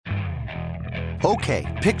Okay,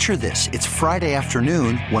 picture this. It's Friday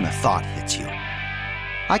afternoon when a thought hits you.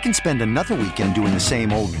 I can spend another weekend doing the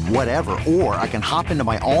same old whatever, or I can hop into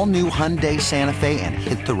my all-new Hyundai Santa Fe and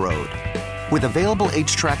hit the road. With available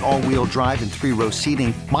H-Track all-wheel drive and 3-row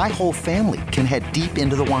seating, my whole family can head deep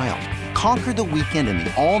into the wild. Conquer the weekend in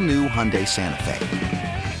the all-new Hyundai Santa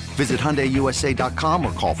Fe. Visit HyundaiUSA.com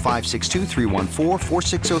or call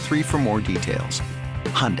 562-314-4603 for more details.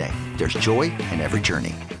 Hyundai, there's joy in every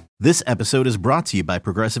journey. This episode is brought to you by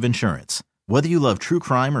Progressive Insurance. Whether you love true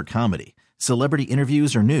crime or comedy, celebrity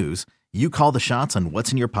interviews or news, you call the shots on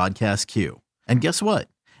what's in your podcast queue. And guess what?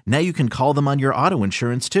 Now you can call them on your auto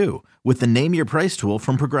insurance too with the Name Your Price tool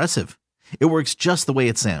from Progressive. It works just the way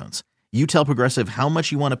it sounds. You tell Progressive how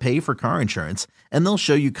much you want to pay for car insurance, and they'll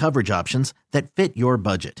show you coverage options that fit your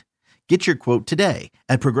budget. Get your quote today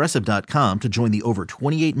at Progressive.com to join the over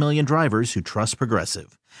 28 million drivers who trust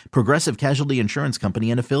Progressive. Progressive Casualty Insurance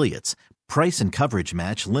Company and Affiliates. Price and coverage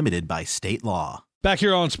match limited by state law. Back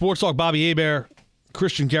here on Sports Talk, Bobby Hebert,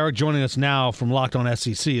 Christian Garrick. Joining us now from Locked On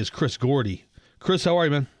SEC is Chris Gordy. Chris, how are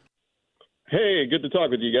you, man? Hey, good to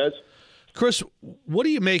talk with you guys. Chris, what do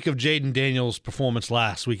you make of Jaden Daniels' performance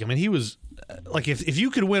last week? I mean, he was like, if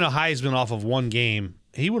you could win a Heisman off of one game,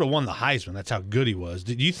 he would have won the Heisman. That's how good he was.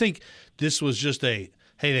 Did you think this was just hey,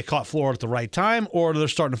 they caught Florida at the right time, or they're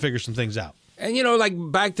starting to figure some things out? And, like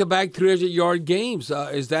back-to-back 300-yard games,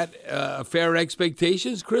 is that fair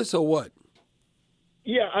expectations, Chris, or what?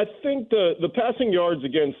 Yeah, I think the passing yards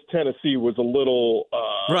against Tennessee was a little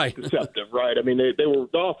deceptive, right? I mean, they were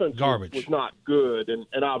the offense garbage was not good, and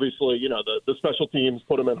obviously, the special teams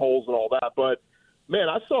put them in holes and all that. But man,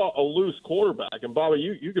 I saw a loose quarterback, and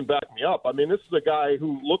Bobby, you can back me up. I mean, this is a guy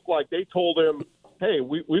who looked like they told him, "Hey,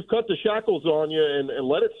 we've cut the shackles on you and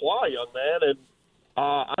let it fly, young man." And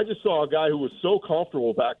I just saw a guy who was so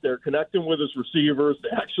comfortable back there, connecting with his receivers,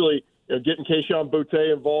 actually getting Kayshon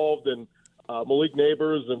Boutte involved and Malik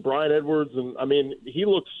Neighbors and Brian Edwards. And, I mean, he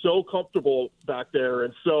looked so comfortable back there.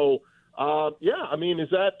 And so, I mean, is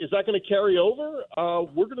that going to carry over?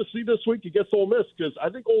 We're going to see this week against Ole Miss, because I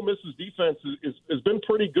think Ole Miss's defense has been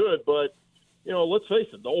pretty good. But, let's face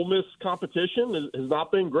it, the Ole Miss competition has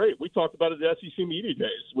not been great. We talked about it at the SEC Media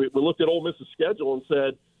Days. We looked at Ole Miss's schedule and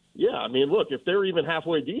said, yeah, I mean, look, if they're even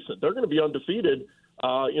halfway decent, they're going to be undefeated,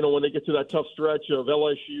 when they get to that tough stretch of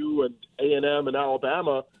LSU and A&M and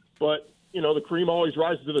Alabama. But, the cream always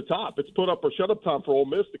rises to the top. It's put up or shut up time for Ole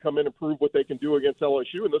Miss to come in and prove what they can do against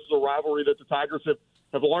LSU. And this is a rivalry that the Tigers have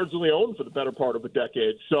largely owned for the better part of a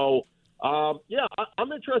decade. So, I'm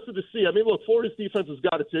interested to see. I mean, look, Florida's defense has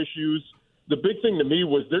got its issues. The big thing to me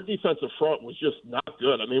was their defensive front was just not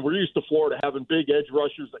good. I mean, we're used to Florida having big edge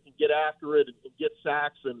rushers that can get after it and get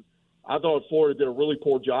sacks, and I thought Florida did a really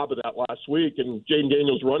poor job of that last week. And Jaden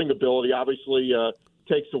Daniels' running ability obviously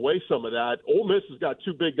takes away some of that. Ole Miss has got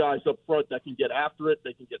two big guys up front that can get after it.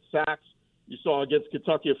 They can get sacks. You saw against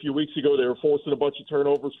Kentucky a few weeks ago, they were forcing a bunch of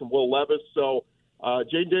turnovers from Will Levis. So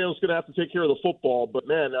Jaden Daniels is going to have to take care of the football. But,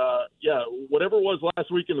 man, whatever it was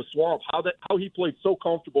last week in the Swamp, how he played so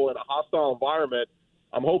comfortable in a hostile environment,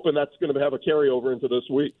 I'm hoping that's going to have a carryover into this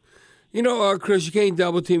week. Chris, you can't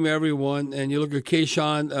double-team everyone. And you look at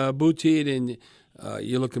Kayshon Boutte, and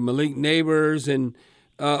you look at Malik Neighbors. And,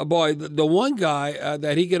 the one guy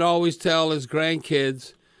that he can always tell his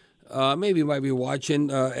grandkids, maybe he might be watching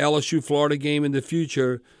LSU Florida game in the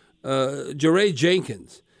future, Jaray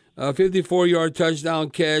Jenkins. 54-yard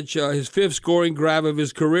touchdown catch, his fifth scoring grab of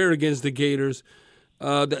his career against the Gators.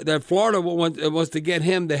 That Florida wants to get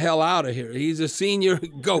him the hell out of here. He's a senior.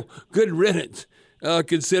 Good riddance,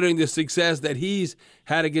 considering the success that he's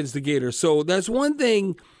had against the Gators. So that's one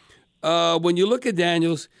thing. When you look at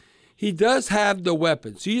Daniels, he does have the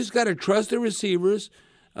weapons. So you just got to trust the receivers.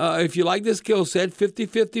 If you like the skill set,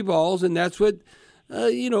 50-50 balls, and that's what,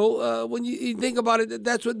 when you think about it,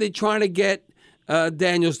 that's what they're trying to get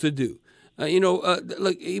Daniels to do.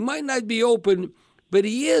 Look, he might not be open, but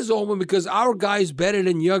he is open because our guy's better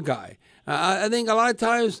than your guy. I think a lot of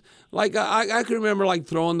times, like I can remember like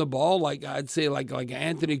throwing the ball, like I'd say like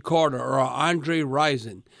Anthony Carter or Andre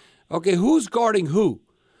Rison. Okay, who's guarding who?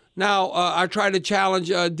 Now, I tried to challenge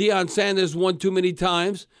Deion Sanders one too many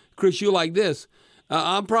times. Chris, you like this.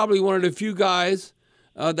 I'm probably one of the few guys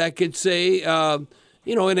that could say, in an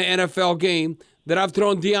NFL game, that I've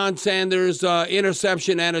thrown Deion Sanders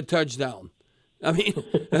interception and a touchdown. I mean,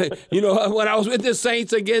 when I was with the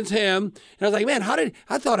Saints against him, and I was like, man,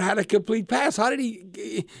 I thought I had a complete pass. How did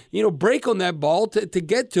he, break on that ball to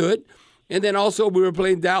get to it? And then also we were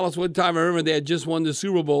playing Dallas one time. I remember they had just won the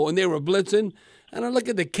Super Bowl, and they were blitzing. And I look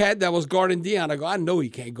at the cat that was guarding Deion. I go, I know he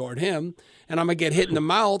can't guard him. And I'm going to get hit in the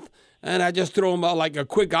mouth. and I just throw him out like a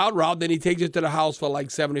quick out route, then he takes it to the house for like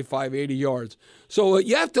 75, 80 yards. So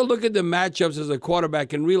you have to look at the matchups as a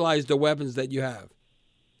quarterback and realize the weapons that you have.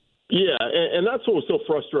 Yeah, and that's what was so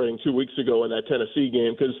frustrating 2 weeks ago in that Tennessee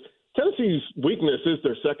game, because Tennessee's weakness is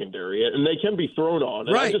their secondary, and they can be thrown on.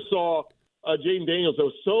 And I just saw Jaden Daniels that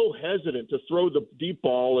was so hesitant to throw the deep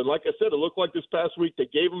ball. And like I said, it looked like this past week they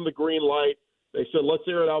gave him the green light. They said, let's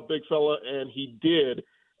air it out, big fella, and he did.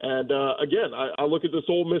 And, again, I look at this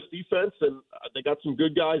Ole Miss defense, and they got some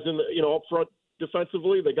good guys up front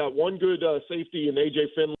defensively. They got one good safety in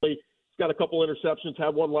A.J. Finley. He's got a couple interceptions,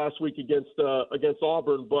 had one last week against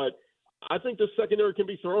Auburn. But I think this secondary can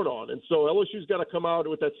be thrown on. And so LSU's got to come out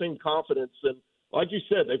with that same confidence. And like you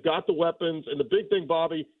said, they've got the weapons. And the big thing,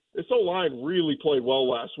 Bobby, this O-line really played well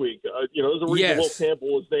last week. There's a reason Will Campbell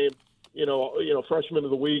was named, freshman of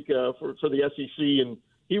the week for the SEC, and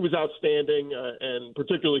he was outstanding, and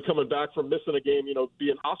particularly coming back from missing a game,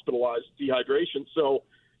 being hospitalized, dehydration. So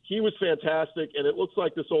he was fantastic, and it looks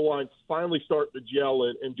like this O-line's finally starting to gel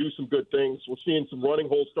and do some good things. We're seeing some running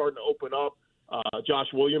holes starting to open up. Josh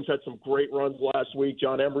Williams had some great runs last week.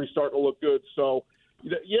 John Emery's starting to look good. So,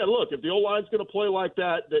 yeah, look, if the O-line's going to play like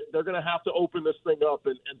that, they're going to have to open this thing up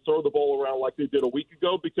and throw the ball around like they did a week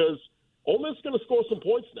ago, because Ole Miss is going to score some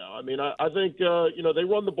points now. I mean, I think, they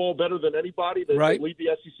run the ball better than anybody. They lead the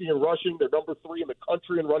SEC in rushing. They're number 3 in the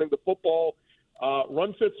country in running the football.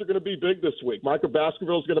 Run fits are going to be big this week. Micah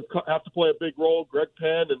Baskerville is going to have to play a big role. Greg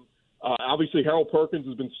Penn and obviously Harold Perkins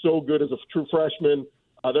has been so good as a true freshman.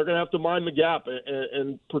 They're going to have to mind the gap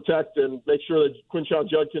and protect and make sure that Quinshon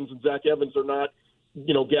Judkins and Zach Evans are not,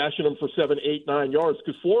 gashing them for 7, 8, 9 yards,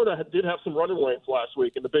 because Florida did have some running lanes last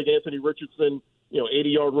week, and the big Anthony Richardson,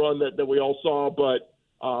 80-yard run that we all saw. But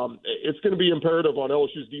it's going to be imperative on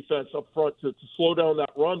LSU's defense up front to slow down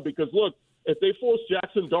that run, because, look, if they force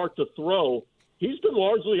Jackson Dart to throw, he's been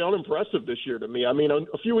largely unimpressive this year to me. I mean,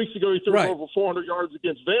 a few weeks ago he threw over 400 yards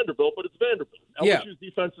against Vanderbilt, but it's Vanderbilt. LSU's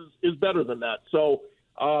defense is better than that. So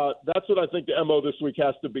that's what I think the MO this week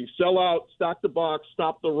has to be. Sell out, stack the box,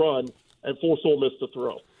 stop the run, and force Ole Miss to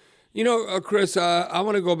throw. Chris, I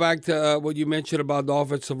want to go back to what you mentioned about the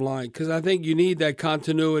offensive line, because I think you need that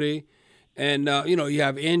continuity. And, you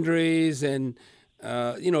have injuries and,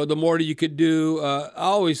 the more that you could do. I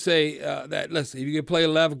always say that, listen, if you can play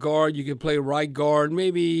left guard, you can play right guard.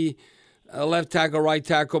 Maybe a left tackle, right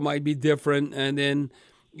tackle might be different. And then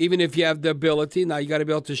even if you have the ability, now you got to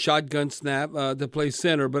be able to shotgun snap to play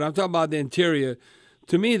center. But I'm talking about the interior.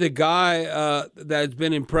 To me, the guy that's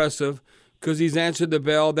been impressive, because he's answered the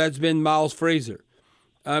bell, that's been Miles Frazier.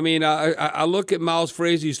 I mean, I look at Miles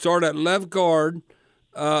Frazier. He started at left guard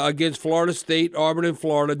against Florida State, Auburn, and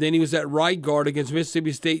Florida. Then he was at right guard against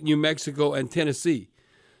Mississippi State, New Mexico, and Tennessee.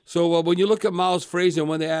 So when you look at Miles Frazier,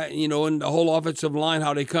 when they, and the whole offensive line,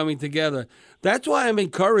 how they're coming together, that's why I'm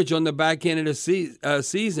encouraged on the back end of the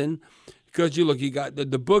season, because you got the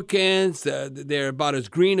bookends, they're about as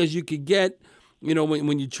green as you could get,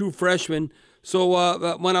 when you're true freshmen.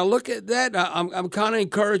 So when I look at that, I'm kind of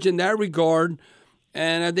encouraged in that regard,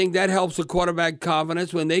 and I think that helps the quarterback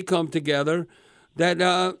confidence when they come together. That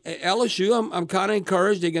LSU, I'm kind of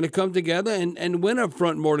encouraged they're going to come together and win up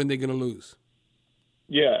front more than they're going to lose.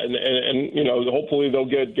 Yeah, and hopefully they'll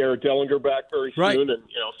get Garrett Dellinger back very soon and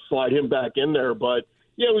slide him back in there. But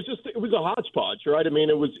yeah, it was a hodgepodge, right? I mean,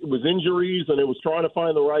 it was injuries, and it was trying to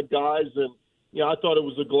find the right guys. And I thought it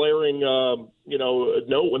was a glaring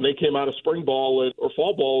note when they came out of spring ball or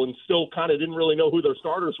fall ball and still kind of didn't really know who their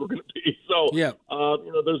starters were going to be. So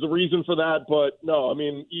there's a reason for that. But no, I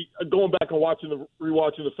mean, going back and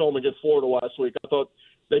rewatching the film against Florida last week, I thought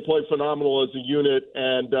they played phenomenal as a unit.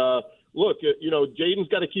 And look, Jaden's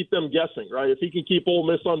got to keep them guessing, right? If he can keep Ole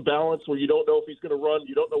Miss on balance, where you don't know if he's going to run,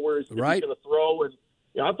 you don't know where he's going to throw, and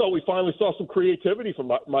I thought we finally saw some creativity from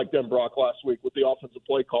Mike Denbrock last week with the offensive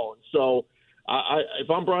play calling. So if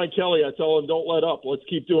I'm Brian Kelly, I tell him don't let up. Let's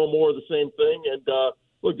keep doing more of the same thing. And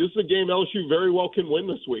look, this is a game LSU very well can win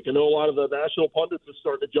this week. I know a lot of the national pundits are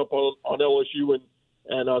starting to jump on LSU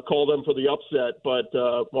and call them for the upset. But,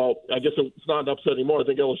 I guess it's not an upset anymore. I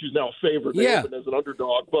think LSU's now a favorite. They open as an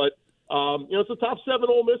underdog. But, it's a top 7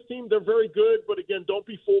 Ole Miss team. They're very good. But, again, don't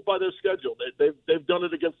be fooled by their schedule. They've done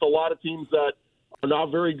it against a lot of teams that are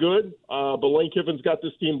not very good. But Lane Kiffin's got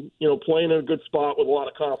this team, playing in a good spot with a lot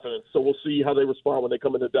of confidence. So we'll see how they respond when they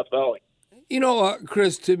come into Death Valley.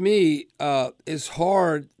 Chris, to me, it's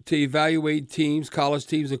hard to evaluate teams, college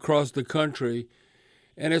teams across the country.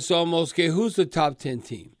 And it's almost, okay, who's the top 10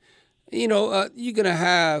 team? You're going to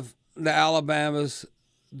have the Alabamas,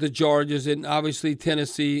 the Georgias, and obviously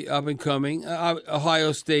Tennessee up and coming,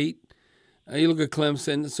 Ohio State. You look at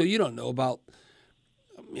Clemson. So you don't know about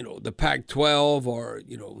the Pac-12 or,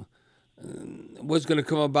 what's going to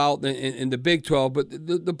come about in the Big 12. But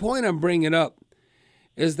the point I'm bringing up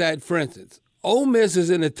is that, for instance, Ole Miss is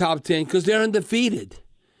in the top 10 because they're undefeated.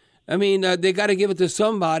 I mean, they got to give it to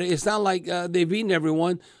somebody. It's not like they've beaten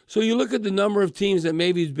everyone. So you look at the number of teams that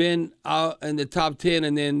maybe has been out in the top 10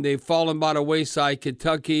 and then they've fallen by the wayside,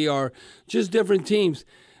 Kentucky or just different teams.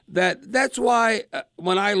 That's why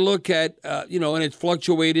when I look at, and it's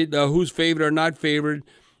fluctuated, who's favored or not favored,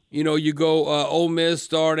 you go Ole Miss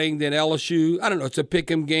starting, then LSU. I don't know, it's a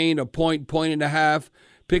pick-em game, a point and a half,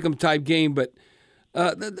 pick-em type game. But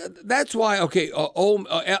that's why,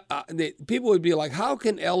 people would be like, how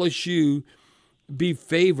can LSU be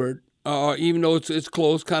favored, even though it's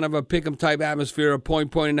close, kind of a pick-em type atmosphere, a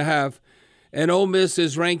point and a half, and Ole Miss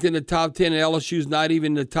is ranked in the top 10 and LSU's not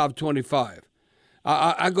even in the top 25.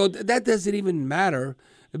 I go, that doesn't even matter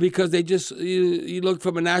because they just, you look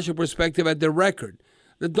from a national perspective at their record.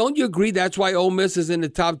 Don't you agree that's why Ole Miss is in the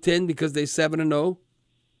top 10 because they're 7-0?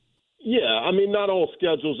 Yeah, I mean, not all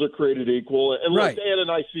schedules are created equal. And right. They had a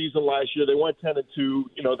nice season last year. They went 10-2.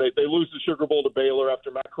 They lose the Sugar Bowl to Baylor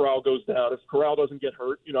after Matt Corral goes down. If Corral doesn't get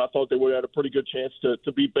hurt, I thought they would have had a pretty good chance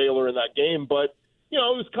to beat Baylor in that game. But, it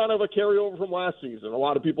was kind of a carryover from last season. A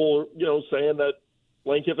lot of people, saying that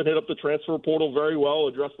Lane Kiffin hit up the transfer portal very well,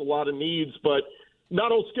 addressed a lot of needs, but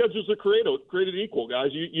not all schedules are created equal, guys.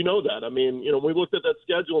 You know that. I mean, we looked at that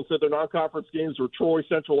schedule and said their non-conference games were Troy,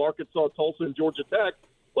 Central Arkansas, Tulsa, and Georgia Tech.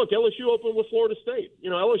 Look, LSU opened with Florida State.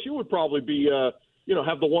 LSU would probably be,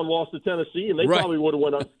 have the one loss to Tennessee, and they probably would have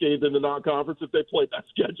went unscathed in the non-conference if they played that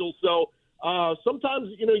schedule. So sometimes,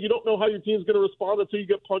 you don't know how your team's going to respond until you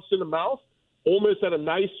get punched in the mouth. Ole Miss had a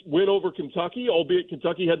nice win over Kentucky, albeit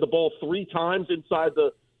Kentucky had the ball 3 times inside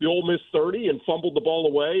the Ole Miss 30 and fumbled the ball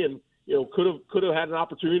away and, could have had an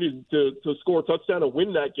opportunity to score a touchdown and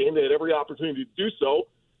win that game. They had every opportunity to do so.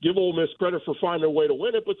 Give Ole Miss credit for finding a way to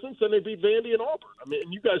win it, but since then they beat Vandy and Auburn. I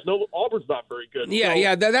mean, you guys know Auburn's not very good.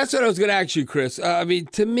 Yeah, that's what I was going to ask you, Chris.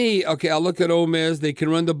 To me, I'll look at Ole Miss. They can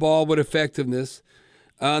run the ball with effectiveness.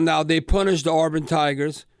 Now, they punished the Auburn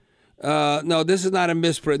Tigers. No, this is not a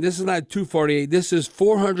misprint. This is not 248. This is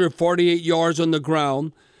 448 yards on the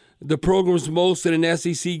ground. The program's most in an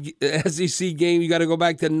SEC game. You got to go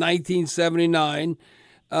back to 1979.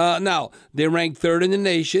 Now, they ranked 3rd in the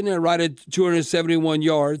nation and right at 271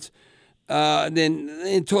 yards. Then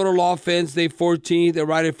in total offense, they 14th. They're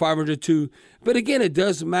right at 502. But again, it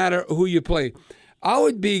doesn't matter who you play. I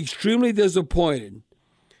would be extremely disappointed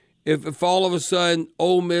if all of a sudden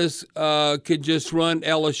Ole Miss could just run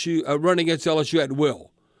against LSU at will.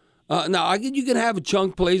 Now, you can have a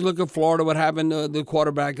chunk plays. Look at Florida, what happened to the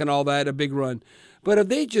quarterback and all that, a big run. But if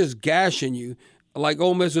they just gashing you, like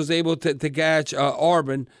Ole Miss was able to gash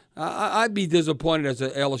Auburn, I'd be disappointed as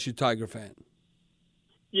an LSU Tiger fan.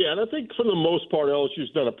 Yeah, and I think for the most part,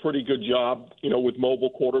 LSU's done a pretty good job, with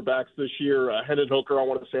mobile quarterbacks this year. Hendon Hooker, I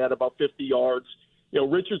want to say, had about 50 yards.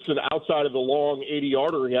 Richardson, outside of the long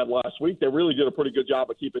 80-yarder he had last week, they really did a pretty good job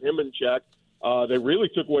of keeping him in check. They really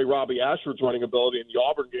took away Robbie Ashford's running ability in the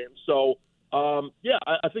Auburn game. So,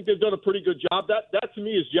 I think they've done a pretty good job. That to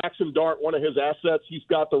me is Jackson Dart, one of his assets. He's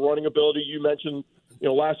got the running ability. You mentioned,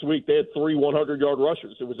 last week they had 3 100-yard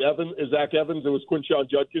rushers. It was Zach Evans, it was Quinshon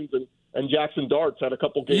Judkins, and Jackson Dart's had a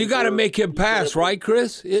couple games. You got to make him pass, right,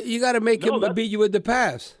 Chris? You got to make him beat you with the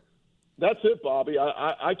pass. That's it, Bobby.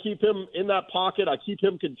 I keep him in that pocket. I keep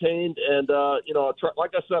him contained. And,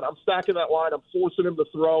 like I said, I'm stacking that line. I'm forcing him to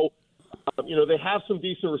throw. They have some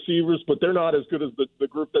decent receivers, but they're not as good as the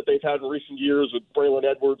group that they've had in recent years with Braylon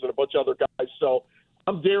Edwards and a bunch of other guys. So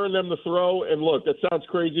I'm daring them to throw. And, look, that sounds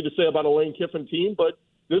crazy to say about a Lane Kiffin team, but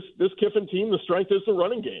this Kiffin team, the strength is the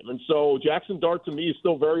running game. And so Jackson Dart, to me, is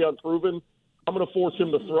still very unproven. I'm going to force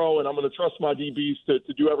him to throw, and I'm going to trust my DBs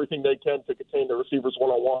to do everything they can to contain the receivers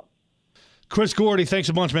one-on-one. Chris Gordy, thanks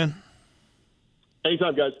a bunch, man.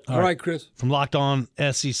 Anytime, guys. All right, Chris. From Locked On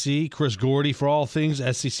SEC, Chris Gordy. For all things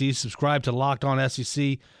SEC, subscribe to Locked On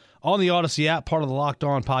SEC on the Odyssey app, part of the Locked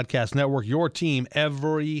On Podcast Network, your team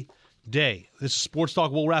every day. This is Sports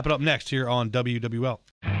Talk. We'll wrap it up next here on WWL.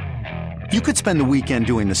 You could spend the weekend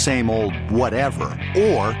doing the same old whatever,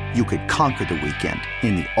 or you could conquer the weekend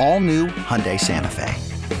in the all-new Hyundai Santa Fe.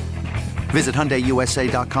 Visit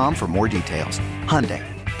HyundaiUSA.com for more details. Hyundai,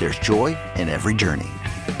 there's joy in every journey.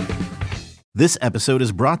 This episode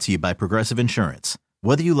is brought to you by Progressive Insurance.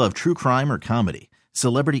 Whether you love true crime or comedy,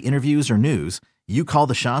 celebrity interviews or news, you call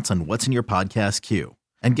the shots on what's in your podcast queue.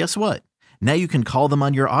 And guess what? Now you can call them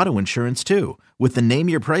on your auto insurance too with the Name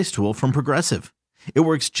Your Price tool from Progressive. It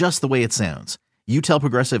works just the way it sounds. You tell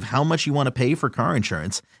Progressive how much you want to pay for car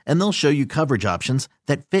insurance, and they'll show you coverage options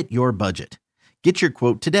that fit your budget. Get your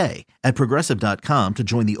quote today at Progressive.com to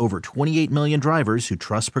join the over 28 million drivers who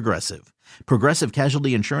trust Progressive. Progressive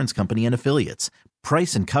Casualty Insurance Company and Affiliates.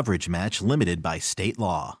 Price and coverage match limited by state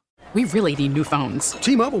law. We really need new phones.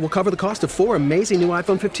 T-Mobile will cover the cost of 4 amazing new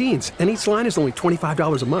iPhone 15s, and each line is only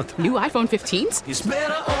 $25 a month. New iPhone 15s? It's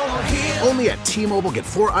better over here. Only at T-Mobile, get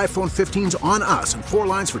 4 iPhone 15s on us and 4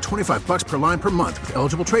 lines for $25 per line per month with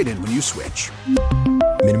eligible trade-in when you switch.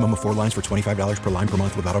 Minimum of 4 lines for $25 per line per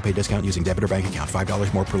month with autopay discount using debit or bank account.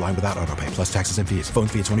 $5 more per line without autopay, plus taxes and fees. Phone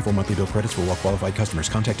fee at 24 monthly bill credits for well-qualified customers.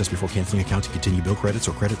 Contact us before canceling account to continue bill credits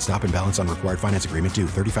or credit stop and balance on required finance agreement due.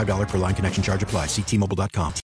 $35 per line connection charge applies. See T-Mobile.com.